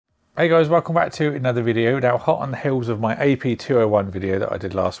Hey guys, welcome back to another video. Now, hot on the heels of my AP201 video that I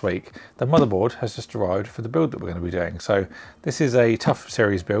did last week, the motherboard has just arrived for the build that we're going to be doing. So this is a TUF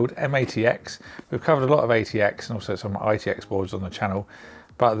series build, M-ATX. We've covered a lot of ATX and also some ITX boards on the channel,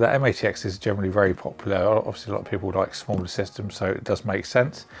 but the M-ATX is generally very popular. Obviously a lot of people like smaller systems, so it does make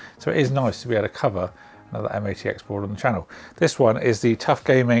sense. So it is nice to be able to cover another M-ATX board on the channel. This one is the TUF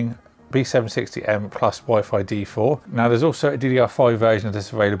Gaming B760 M Plus Wi-Fi D4. Now there's also a DDR5 version of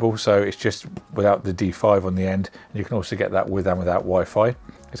this available, so it's just without the D5 on the end, and you can also get that with and without Wi-Fi.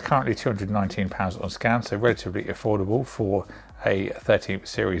 It's currently £219 on scan, so relatively affordable for a 13th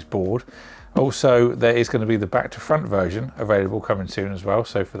series board. Also, there is going to be the back to front version available coming soon as well,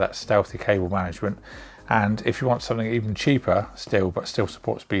 so for that stealthy cable management. And if you want something even cheaper still, but still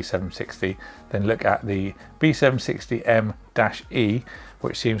supports B760, then look at the B760 M-E,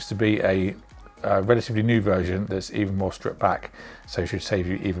 which seems to be a relatively new version that's even more stripped back, so it should save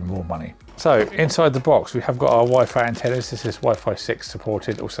you even more money. So inside the box we have got our Wi-Fi antennas. This is Wi-Fi 6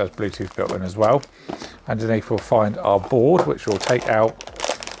 supported, also has Bluetooth built in as well. Underneath we'll find our board, which we'll take out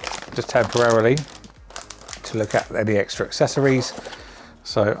just temporarily to look at any extra accessories.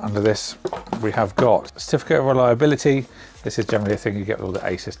 So under this we have got certificate of reliability. This is generally a thing you get with all the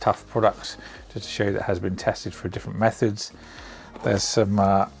ASUS TUF products, just to show you that it has been tested through different methods. There's some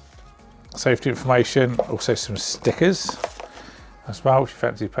safety information, also some stickers as well, if you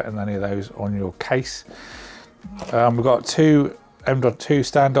fancy putting any of those on your case. We've got two M.2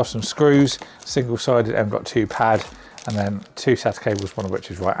 standoffs and screws, single-sided M.2 pad, and then two SATA cables, one of which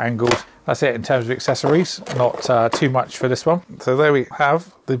is right angled. That's it in terms of accessories, not too much for this one. So there we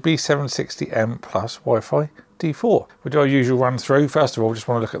have the B760 M Plus Wi-Fi D4. We do our usual run through. First of all, just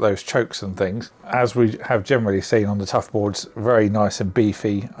want to look at those chokes and things. As we have generally seen on the TUF boards, very nice and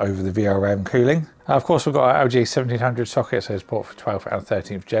beefy over the VRM cooling. Of course, we've got our LG 1700 socket, so it's port for 12th and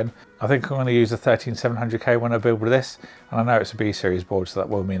 13th gen. I think I'm going to use the 13700K when I build with this, and I know it's a B series board, so that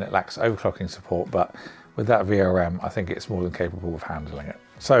will mean it lacks overclocking support, but with that VRM, I think it's more than capable of handling it.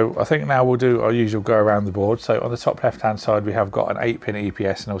 So I think now we'll do our usual go around the board. So on the top left hand side we have got an 8-pin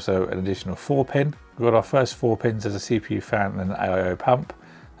EPS and also an additional 4-pin. We've got our first 4 pins as a CPU fan and an AIO pump.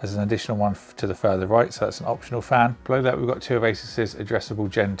 There's an additional one to the further right, so that's an optional fan. Below that we've got two of ASUS's addressable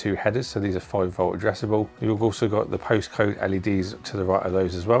Gen 2 headers, so these are 5-volt addressable. We've also got the postcode LEDs to the right of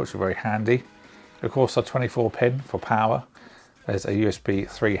those as well, which are very handy. Of course our 24-pin for power. There's a USB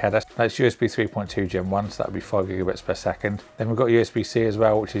 3 header. That's USB 3.2 Gen 1, so that would be 5 gigabits per second. Then we've got USB-C as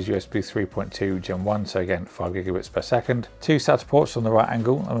well, which is USB 3.2 Gen 1, so again 5 gigabits per second. Two SATA ports on the right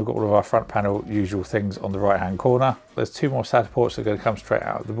angle, and we've got all of our front panel usual things on the right hand corner. There's two more SATA ports that are going to come straight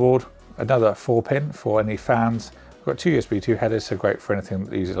out of the board. Another 4-pin for any fans. We've got two USB 2 headers, so great for anything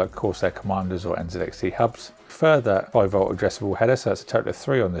that uses like Corsair Commanders or NZXT hubs. Further 5-volt addressable header, so that's a total of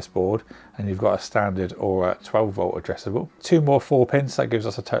 3 on this board, and you've got a standard or a 12-volt addressable. Two more 4 pins, that gives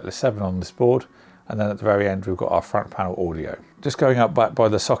us a total of 7 on this board, and then at the very end we've got our front panel audio. Just going up back by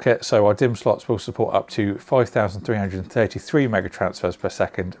the socket, so our DIMM slots will support up to 5,333 megatransfers per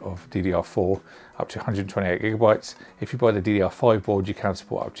second of DDR4, up to 128 gigabytes. If you buy the DDR5 board, you can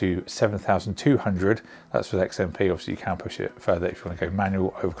support up to 7,200. That's with XMP. Obviously you can push it further if you want to go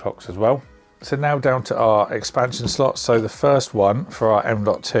manual overclocks as well. So now down to our expansion slots. So the first one for our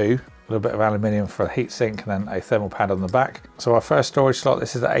M.2, a little bit of aluminium for a heatsink and then a thermal pad on the back. So our first storage slot,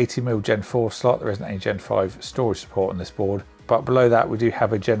 this is an 80mm Gen 4 slot. There isn't any Gen 5 storage support on this board, but below that we do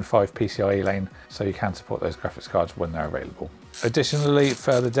have a Gen 5 PCIe lane, so you can support those graphics cards when they're available. Additionally,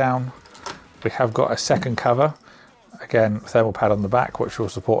 further down we have got a second cover, again thermal pad on the back, which will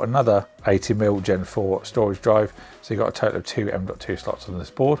support another 80mm Gen 4 storage drive, so you've got a total of 2 M.2 slots on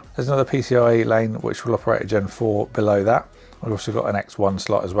this board. There's another PCIe lane which will operate a Gen 4 below that. We've also got an X1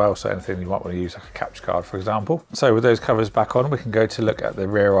 slot as well, so anything you might want to use like a capture card for example. So with those covers back on, we can go to look at the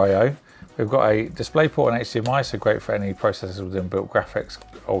rear I/O. We've got a DisplayPort and HDMI, so great for any processors with inbuilt graphics,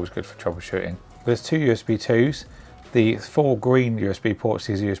 always good for troubleshooting. There's two USB 2s. The 4 green USB ports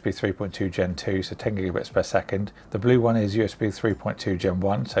is USB 3.2 Gen 2, so 10 gigabits per second. The blue one is USB 3.2 Gen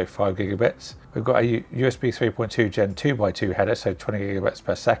 1, so 5 gigabits. We've got a USB 3.2 Gen 2x2 header, so 20 gigabits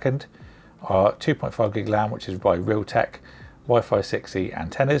per second. Our 2.5 gig LAN, which is by Realtek, Wi-Fi 6E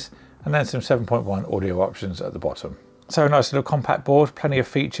antennas, and then some 7.1 audio options at the bottom. So a nice little compact board, plenty of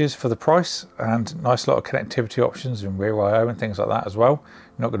features for the price, and nice lot of connectivity options and rear I/O and things like that as well.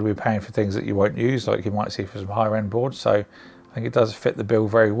 You're not going to be paying for things that you won't use, like you might see for some higher end boards, so I think it does fit the bill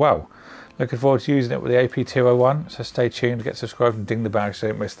very well. Looking forward to using it with the AP201, so stay tuned, get subscribed and ding the bell so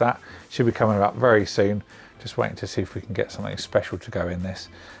you don't miss that. Should be coming up very soon. Just waiting to see if we can get something special to go in this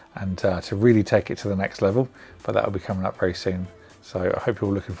and to really take it to the next level, but that will be coming up very soon. So I hope you're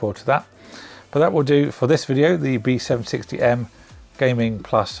all looking forward to that. But that will do for this video, the B760M Gaming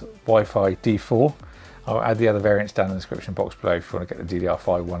Plus Wi-Fi D4. I'll add the other variants down in the description box below if you want to get the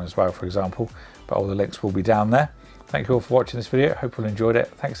DDR5 one as well, for example. But all the links will be down there. Thank you all for watching this video. Hope you all enjoyed it.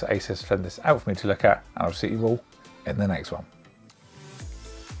 Thanks to ASUS for sending this out for me to look at, and I'll see you all in the next one.